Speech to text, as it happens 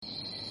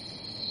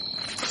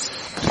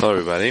Hello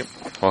everybody,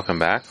 welcome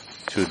back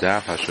to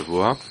Daf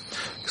HaShavua,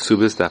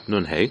 Kesubos Daf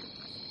Nun Hey.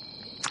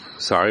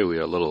 Sorry, we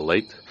are a little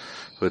late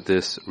with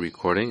this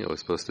recording. It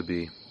was supposed to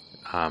be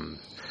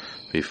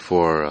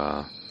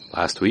before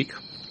last week,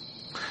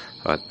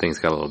 but things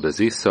got a little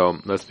busy. So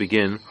let's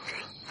begin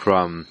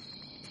from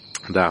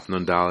Daf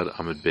Nun Daled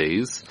Amud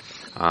Beis,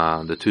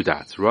 the two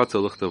dots.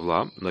 Ratza Luchtav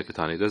La, like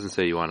Katani, it doesn't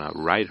say you want to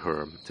write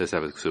her to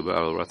Sevet Ksuba,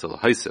 or Ratza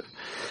L'Haisef,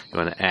 you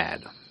want to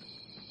add.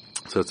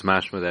 So it's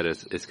mashma that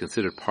it's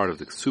considered part of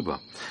the ksuba,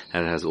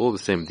 and it has all the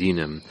same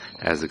dinim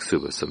as the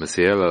ksuba. So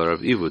Michoel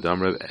Rav Ivud,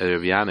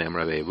 Rav Yanai,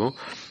 Rav Evu,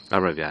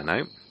 Rav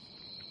Yanai,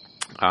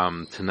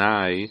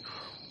 Tanai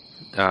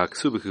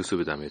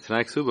ksuba dami.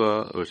 Tanai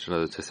ksuba, which is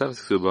another Tesefes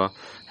ksuba,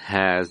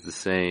 has the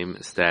same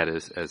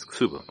status as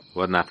ksuba.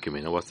 What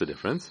nafkamina? What's the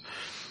difference?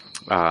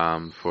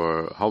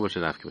 For a whole bunch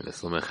of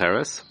nafkaminas.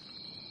 L'mecheres.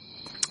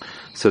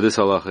 So this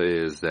halacha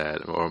is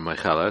that, or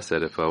Michoel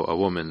said, if a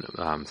woman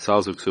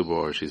sells her ksuba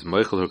or she's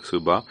Michoel her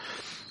ksuba,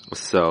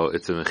 so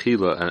it's a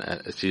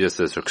mechila, and she just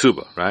says her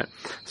ksuba, right?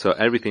 So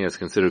everything that's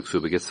considered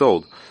ksuba gets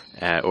sold,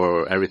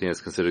 or everything that's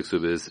considered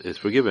ksuba is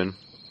forgiven,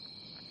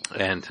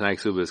 and Tanai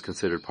ksuba is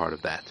considered part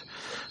of that.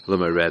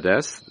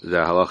 L'meredes, the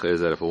halacha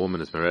is that if a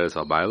woman is meredes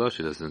al bailo,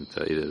 she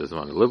either doesn't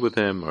want to live with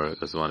him or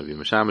doesn't want to be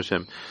mishamish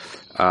him.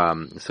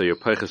 So your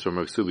peiches from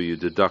her ksuba, you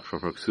deduct from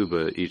her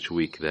ksuba each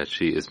week that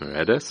she is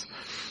meredes,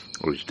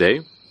 or each day,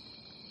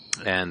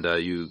 and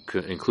you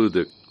could include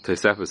the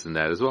tesefes in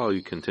that as well.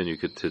 You continue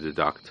to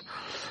deduct.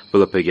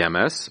 But a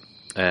pegemes,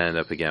 and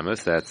a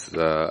pegemes, that's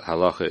the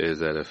halacha is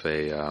that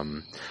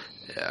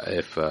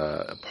if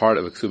a part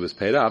of a ksuba is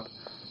paid up,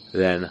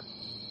 then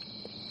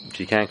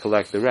she can't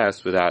collect the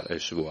rest without a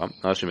shvua.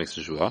 Now she makes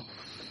a shvua.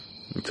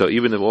 So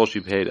even if all she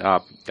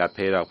got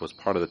paid up was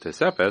part of the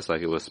tesefes,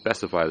 like it was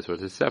specified as for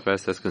the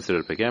tesefes, that's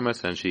considered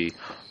pegemes, and she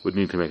would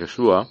need to make a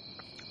shvua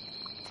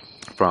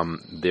from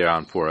there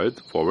on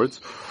forwards.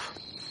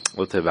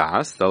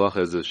 L'tevas, the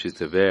halacha is if she's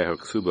teveh her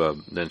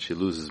ksuba, then she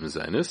loses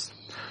mezainis.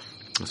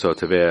 So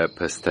teveh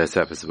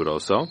tesefes would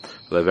also.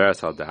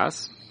 Leveres al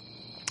das.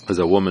 As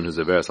a woman who's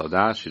a veres al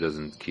das, she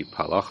doesn't keep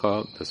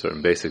halacha, the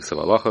certain basics of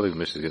halacha. We're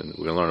going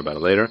to learn about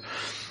it later.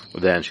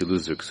 Then she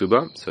loses her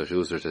ksuba, so she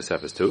loses her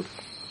tesefes too.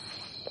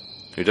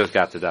 We just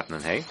got to Daf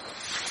Nun Hey.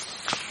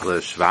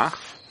 L'shvach.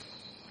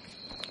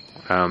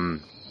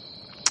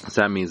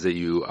 So that means that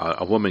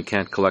a woman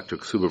can't collect her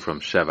ksuba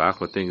from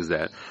shevach, or things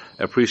that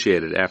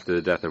appreciated after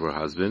the death of her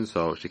husband,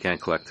 so she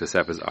can't collect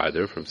tesefes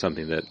either from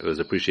something that was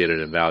appreciated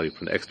in value,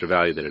 from the extra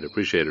value that it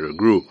appreciated or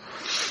grew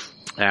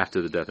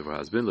after the death of her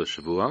husband.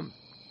 L'shavua.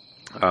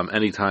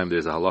 Anytime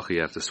there's a halacha,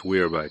 you have to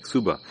swear by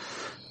ksuba.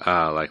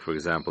 Like for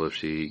example, if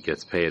she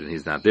gets paid and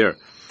he's not there,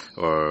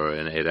 or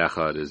in Eid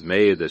Echad is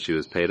made that she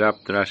was paid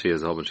up. The Rashi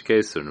has a whole bunch of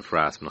cases, or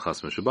Nefras,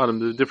 Menachas, Meshubadim.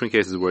 There's different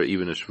cases where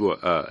even a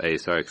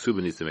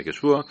ksuba needs to make a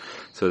shvua,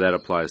 so that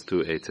applies to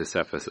a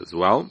tesefes as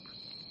well.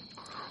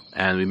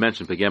 And we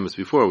mentioned pegemes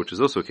before, which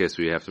is also a case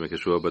where you have to make a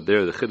shvua, but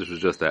there the chiddush was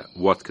just that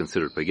what's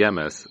considered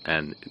pegemes,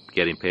 and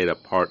getting paid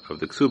up part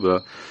of the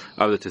ksuba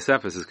of the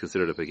tesefes is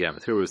considered a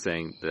pegemes. Here we're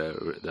saying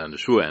on the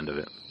shvua end of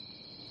it,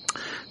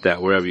 that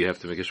wherever you have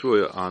to make a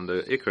shvua on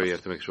the ikar, you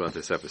have to make a shvua on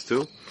tesefes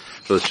too.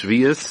 So the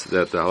shvius,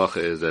 that the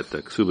halacha is that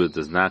the ksuba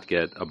does not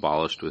get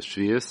abolished with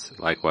shvius,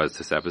 likewise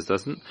tesefes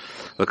doesn't.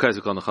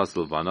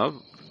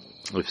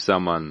 If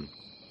someone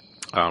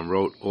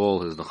wrote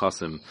all his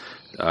nechasim,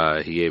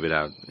 he gave it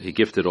out, he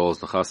gifted all his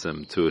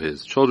nechasim to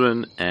his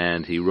children,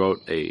 and he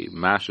wrote a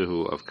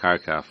mashahu of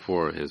karka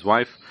for his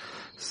wife.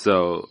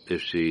 So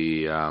if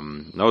she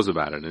knows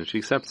about it and she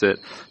accepts it,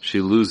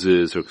 she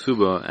loses her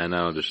ksuba, and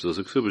not only does she lose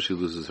her ksuba, she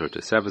loses her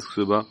tesefes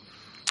ksuba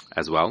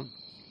as well.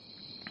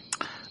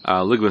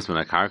 Ligmas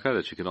min karka,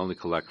 that she can only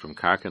collect from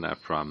karka, not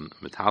from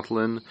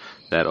metatlin.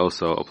 That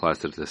also applies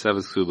to the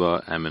tesefes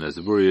ksuba. And min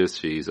zeburius,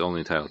 she's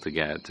only entitled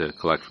to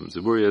collect from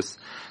zeburius,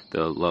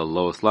 the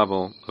lowest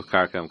level of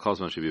karka. And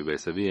kosman should be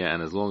beisavia,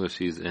 and as long as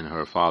she's in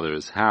her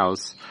father's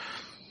house,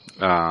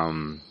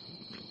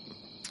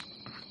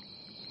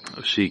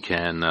 she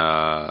can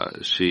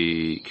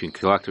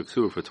collect her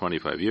ksuba for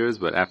 25 years,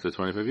 but after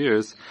 25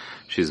 years,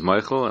 she's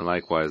Michoel, and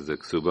likewise the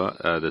ksuba,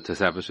 the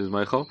tesefes is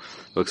Michoel.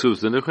 But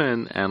Kesubos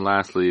Nechin, and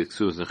lastly,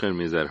 Kesubos Nechin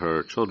means that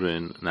her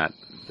children,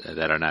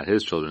 that are not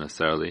his children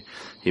necessarily,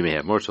 he may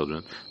have more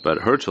children, but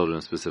her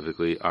children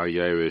specifically are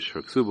Yairish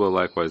her ksuba,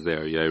 likewise they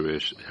are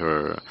Yairish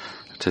her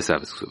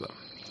tesefes ksuba.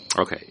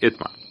 Okay,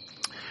 Itma.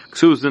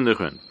 Kesubos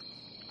Nechin.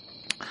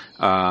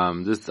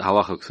 This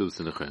halacha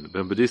Kesubos Nechin.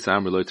 Ben bedisa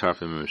amr lo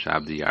tarfim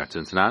mishabdi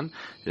yartin tanan.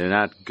 They're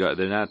not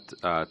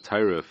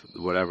tyrif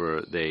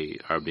whatever they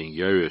are being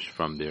yerish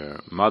from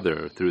their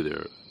mother through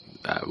their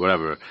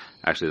whatever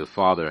actually the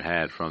father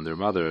had from their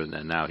mother,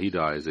 and now he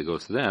dies, it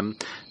goes to them.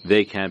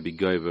 They can't be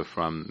goyva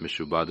from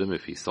mishubadim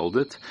if he sold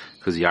it,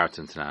 because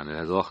yartin tanan, it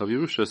has a halacha of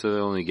Yerusha, so they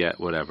only get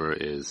whatever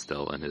is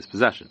still in his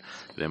possession.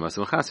 No,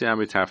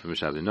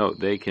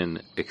 they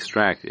can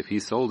extract, if he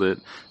sold it,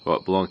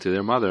 what belonged to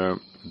their mother,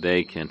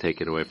 they can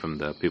take it away from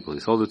the people he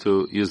sold it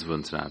to,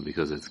 yuzvun tanan,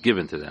 because it's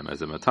given to them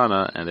as a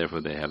matana, and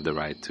therefore they have the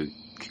right to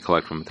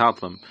collect from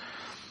metatlim.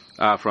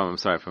 from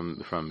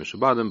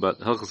Mishabadim, but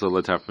Hilchos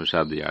Letar from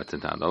Mishad Diyar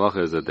Tintan. The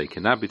halacha is that they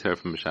cannot be tar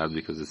from Mishad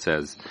because it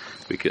says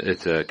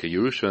it's a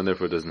Yerusha and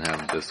therefore it doesn't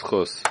have the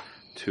schus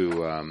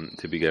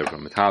to be given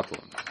from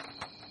Metatlim.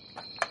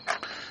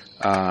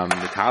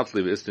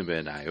 Metatlim Istim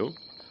Be'enayu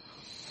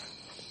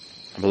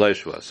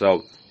B'leishua.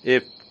 So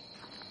if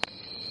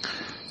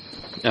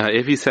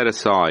he set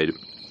aside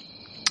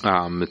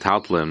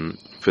Metatlim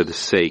for the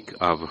sake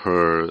of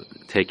her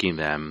taking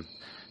them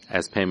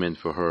as payment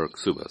for her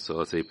ksuba. So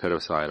let's say he put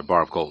aside a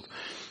bar of gold,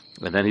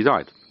 and then he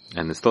died,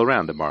 and it's still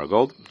around, the bar of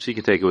gold. She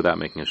can take it without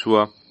making a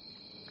shua,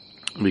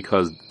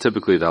 because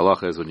typically the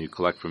halacha is when you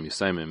collect from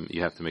Yusaimim,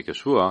 you have to make a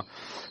shua.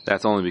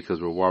 That's only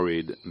because we're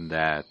worried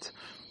that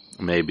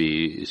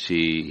maybe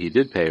he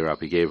did pay her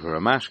up, he gave her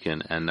a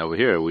mashkin, and over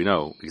here we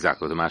know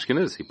exactly what the mashkin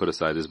is. He put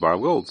aside this bar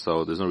of gold,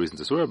 so there's no reason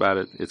to swear about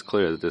it. It's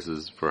clear that this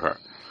is for her.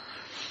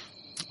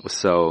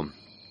 So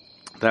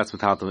that's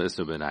Metatam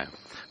Isnu Benayu.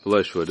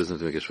 Below Shua doesn't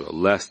have to make a Shua.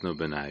 Less No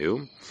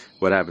Benayu.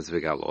 What happens if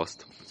it got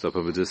lost? So as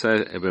we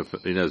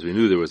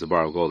knew there was a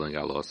bar of gold and it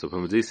got lost. So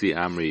Pamadisi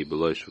Amri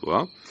below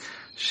Shua,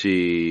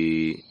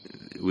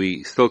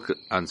 we still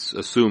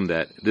assume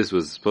that this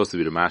was supposed to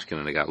be the mashkin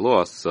and it got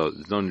lost, so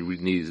there's no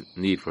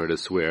need for her to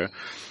swear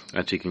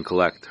that she can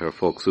collect her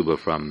full ksuba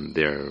from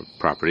their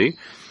property.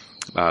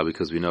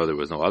 Because we know there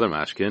was no other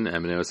mashkin,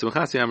 and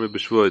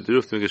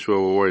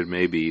we're worried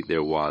maybe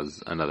there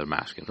was another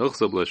mashkin.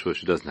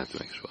 She doesn't have to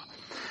make a shua.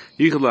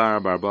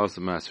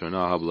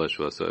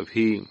 So if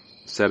he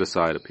set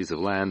aside a piece of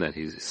land and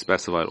he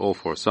specified all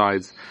four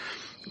sides,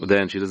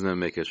 then she doesn't have to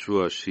make a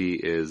shua.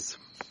 She's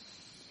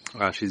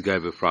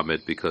gaiva from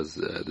it because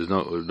there's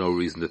no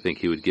reason to think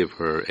he would give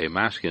her a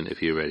mashkin if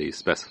he already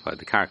specified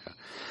the karka.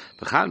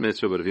 But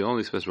if he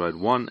only specified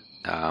one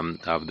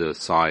of the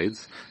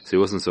sides, so he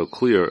wasn't so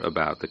clear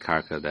about the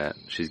karka that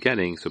she's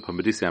getting, so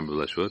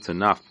it's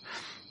enough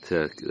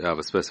to have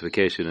a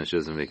specification and she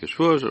doesn't make a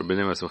shvua, or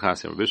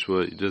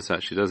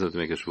she does have to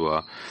make a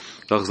shvua.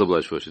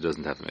 She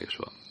doesn't have to make a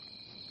shvua.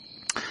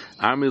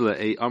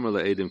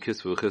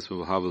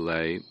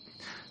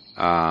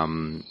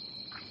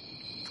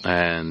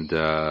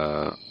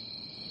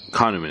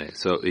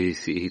 So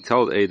he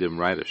told Adam,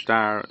 write a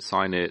star,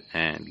 sign it,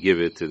 and give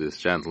it to this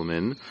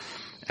gentleman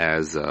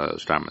as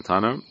star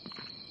matana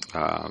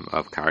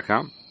of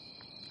karka.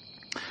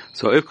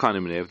 So if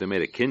they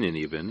made a kinyan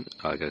even,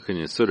 like a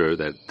kinyan sutter,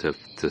 that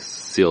to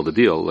seal the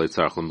deal, then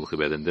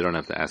they don't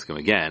have to ask him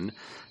again,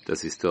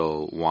 does he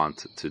still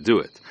want to do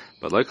it?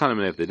 But like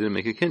if they didn't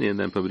make a kinyan,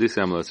 then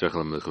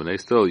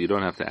still you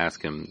don't have to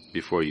ask him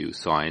before you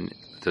sign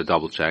to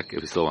double check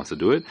if he still wants to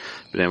do it.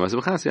 But they do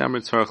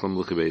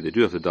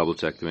have to double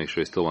check to make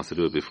sure he still wants to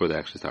do it before they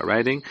actually start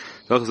writing.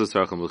 If you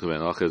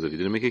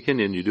didn't make a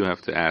kinyan, you do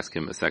have to ask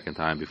him a second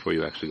time before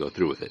you actually go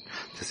through with it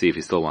to see if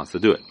he still wants to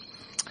do it.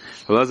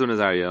 So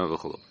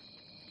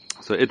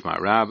Itmar,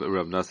 Rab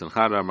Nasan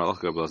Chadar,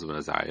 Malach Rab Lazar ben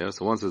Azariah.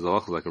 So one says the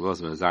halach like Rab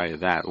Lazar ben Azariah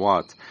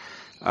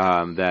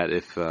that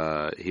if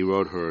he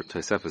wrote her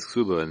Tosefes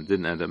Ksuba and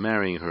didn't end up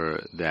marrying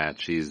her, that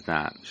she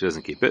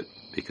doesn't keep it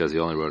because he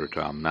only wrote her to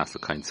Nasla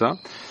Kainsa.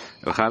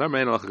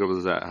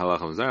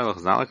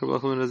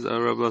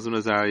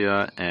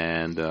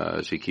 And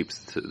she keeps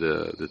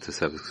the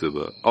Tosefes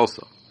Ksuba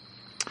also,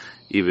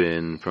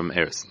 even from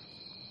Eris.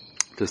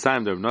 This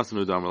time, the Rav Nasan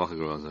who done Malach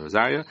Rav Nasan Rav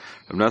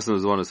Nasan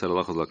is the one who said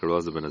halachas like Rav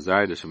Lazar ben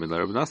Azariah. The Shemid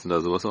Rav Nasan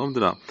does was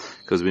umdana,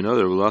 because we know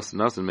that Rav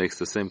Nasan makes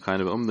the same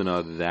kind of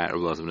umdana that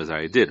Rav Lazar ben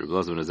Azariah did. Rav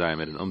Lazar ben Azariah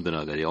made an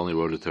umdana that he only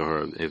wrote it to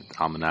her if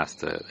Almanas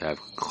to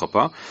have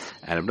chuppah,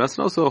 and Rav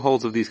Nasan also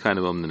holds of these kind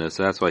of umdanas.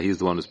 So that's why he's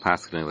the one who's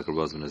passing like Rav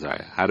Lazar ben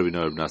Azariah. How do we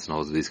know Rav Nasan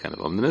holds of these kind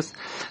of umdanas?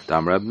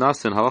 Dam Rav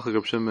Nasan halacha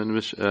Rav Shimon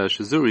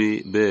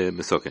Shizuri be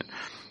Mesokin.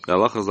 The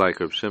halacha is like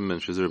Rav Shimon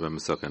Shizuri be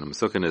Mesokin. A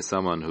Mesokin is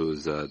someone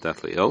who's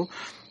deathly ill.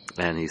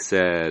 And he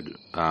said,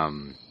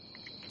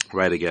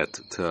 write a get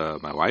to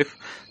my wife.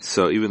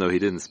 So even though he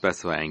didn't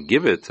specify and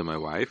give it to my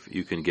wife,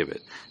 you can give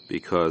it.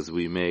 Because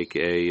we make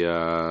an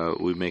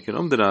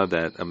umdana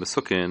that a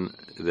mesukin,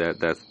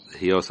 that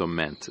he also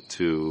meant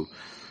to,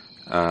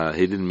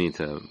 he didn't mean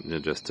to,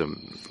 just to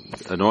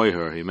annoy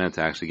her, he meant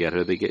to actually give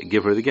her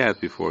the get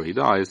before he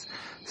dies.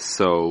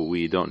 So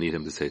we don't need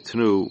him to say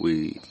tnu,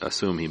 we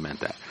assume he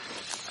meant that.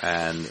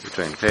 And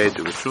turning page,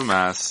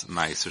 Rishumas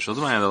Ma'aser Shel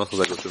D'mai, and the halacha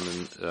like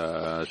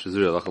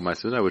Shizuri halacha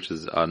Ma'aser, which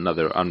is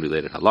another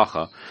unrelated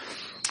halacha,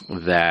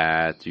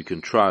 that you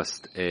can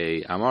trust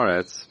a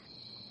Amoretz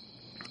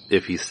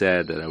if he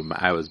said that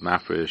I was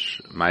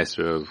Mafresh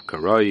Ma'aser of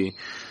Karoi.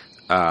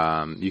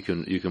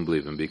 You can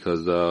believe him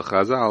because the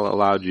Chazal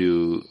allowed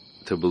you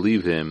to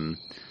believe him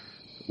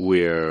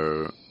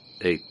where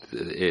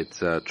it's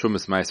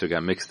Trumas Ma'aser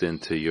got mixed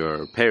into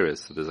your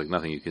Paris, so there's like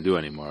nothing you can do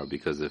anymore,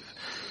 because if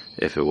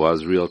it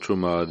was real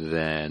truma,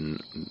 then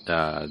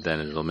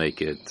it'll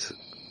make it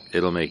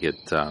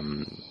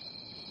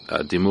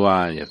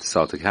dimua, and you have to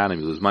sell it to Kahanim,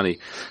 you lose money.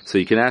 So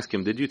you can ask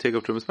him, did you take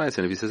up trumas ma'aser?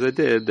 And if he says I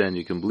did, then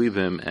you can believe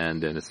him, and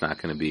then it's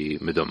not going to be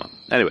meduma.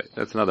 Anyway,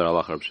 that's another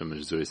halacha Rav Shimon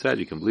Zuri said.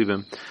 You can believe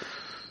him.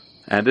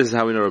 And this is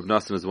how we know Reb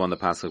Nosson is the one that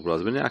passes like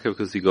B'Elazar ben Yaakov,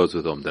 because he goes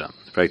with Umdana.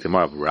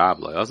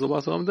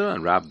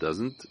 And Rab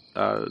doesn't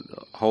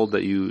hold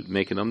that you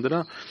make an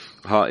Umdana.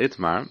 Ha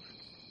itmar.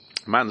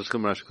 I have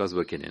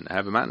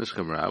a matnish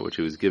chumrah, which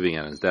he was giving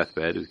on his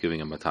deathbed. He was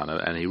giving a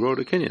matana, and he wrote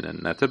a kinyan.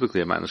 And now,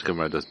 typically, a matnish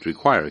chumrah doesn't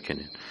require a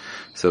kinyan.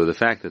 So the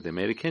fact that they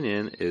made a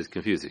kinyan is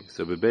confusing.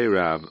 So Bebei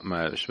Rab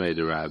Shmei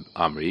de Rab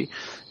Amri,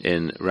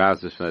 in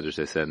Rab's Mishmedrash,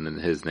 they said in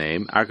his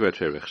name,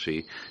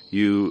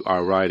 you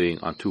are riding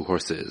on two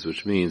horses,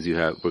 which means you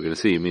have. We're going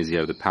to see. It means you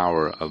have the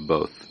power of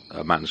both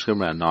matnish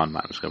chumrah and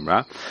non-matnish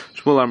chumrah.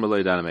 Shmuel Amar Lo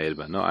Yadana Me'ed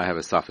Ba. No, I have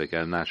a suffix.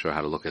 I'm not sure how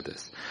to look at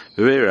this.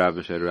 Bebei Rab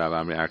Shmei de Rab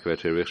Amri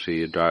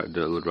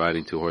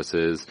riding two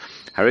horses.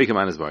 Harei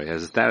Kamanis Bari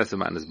has the status of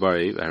Matnas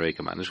Bari, Harei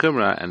Kamanis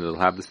Chumrah, and it'll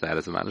have the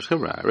status of Matnas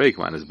Chumrah. Harei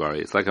Kamanis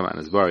Bari, it's like a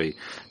Matnas Bari,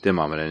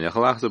 Dimamad and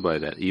Yachalachzer by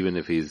that. Even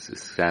if he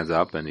stands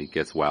up and he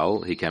gets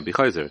well, he can't be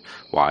Chayzer.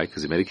 Why?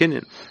 Because he made a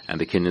kinyan. And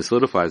the kinyan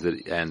solidifies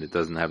it, and it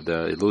doesn't have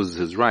it loses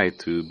his right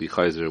to be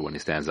Chayzer when he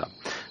stands up.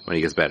 When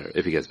he gets better,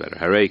 if he gets better.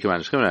 Harei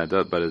Kamanis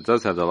Chumrah, but it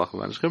does have the Lach of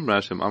Matnas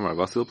Chumrah, Shem Amar,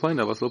 Vasil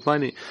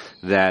Plani,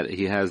 that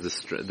he has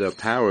the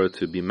power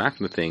to be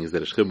Makna things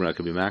that a Chumrah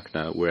can be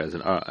Makna, whereas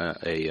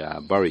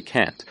a Bari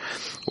can't.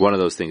 One of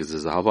those things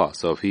is a halva.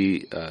 So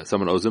if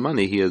someone owes him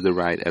money, he has the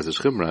right as a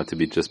shchimra to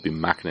just be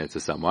makne to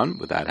someone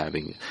without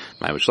having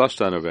ma'amed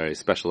shlashtan, a very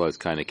specialized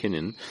kind of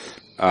kinyan.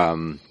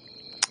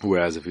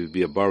 Whereas if he'd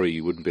be a bari,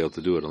 you wouldn't be able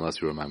to do it unless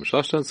you were a ma'amed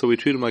shlashtan. So we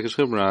treat him like a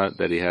shchimra,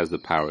 that he has the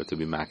power to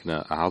be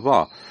makne a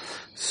halva.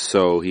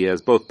 So he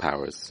has both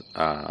powers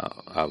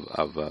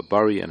of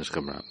bari and a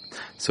shchimra.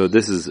 So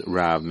this is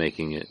Rav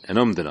making it an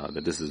umdana,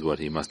 that this is what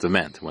he must have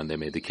meant when they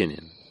made the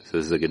kinyan. So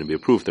this is going to be a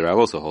proof that Rav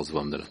also holds of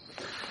umdana.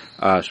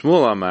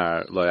 Shmuel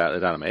Amar Lo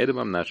Yadana Me'ed Ba.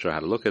 I'm not sure how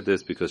to look at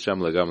this, because Shem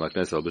Legam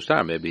Laknes El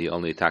B'Shtar, maybe he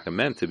only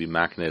meant to be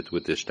maknet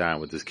with this shtar,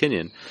 with this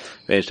kinyan,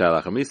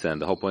 and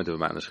the whole point of a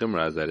matnish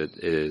chumrah is that it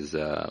is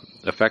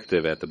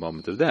effective at the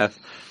moment of death.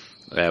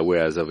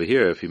 Whereas over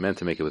here, if he meant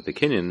to make it with the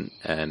kinyan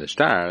and the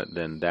shtar,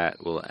 then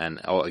that will,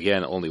 and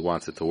again, only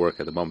wants it to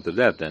work at the moment of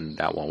death, then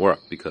that won't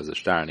work, because the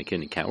shtar and the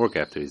kinyan can't work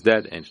after he's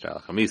dead, and shtar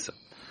l'chamisa.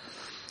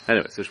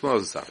 Anyway, so Shmuel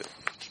is a safek.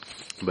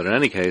 But in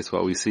any case,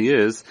 what we see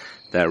is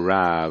that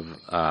Rav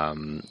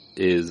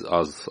is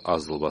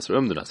Azl Basar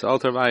Umdana. So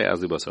Al-Tarvai,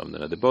 Azli Basar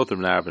Umdana. They both are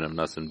Rav and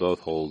Amnasan, both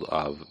hold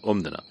of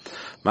Umdana.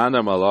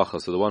 Mandar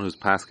Malacha, so the one who's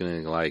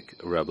paskening like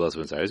Reb Elazar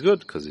ben Zari is good,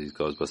 because he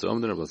goes Basar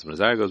Umdana, Reb Elazar ben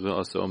Zari goes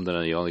Basar Umdana,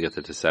 and you only get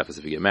to Tesefes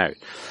if you get married.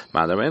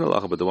 Mandar Mein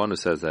Alacha, but the one who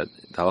says that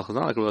Halacha is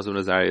not like Reb Elazar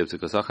ben Zari, it's a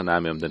Kosach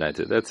Nami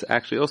Umdanaita. That's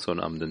actually also an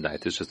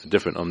Umdanaita. It's just a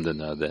different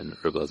Umdana than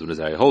Reb Elazar ben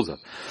Zari holds of.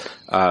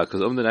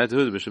 Because Umdanaita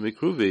who is Mishum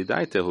Mikruvi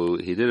Daita, who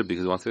he did it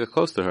because he wants to get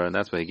close to her, and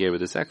that's why he gave her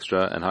this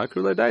extra, and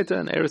Hakrulai Daita,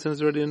 and Erison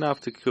is already enough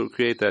to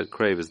create that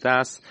crave as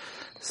das.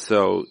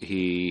 So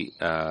he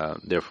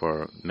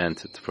therefore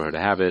meant for her to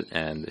have it,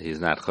 and he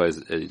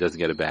doesn't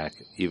get it back,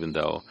 even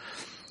though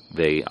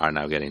they are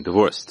now getting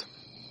divorced.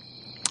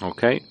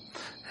 Okay,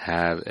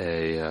 have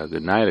a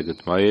good night, a good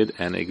moed,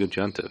 and a good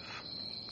yontiv.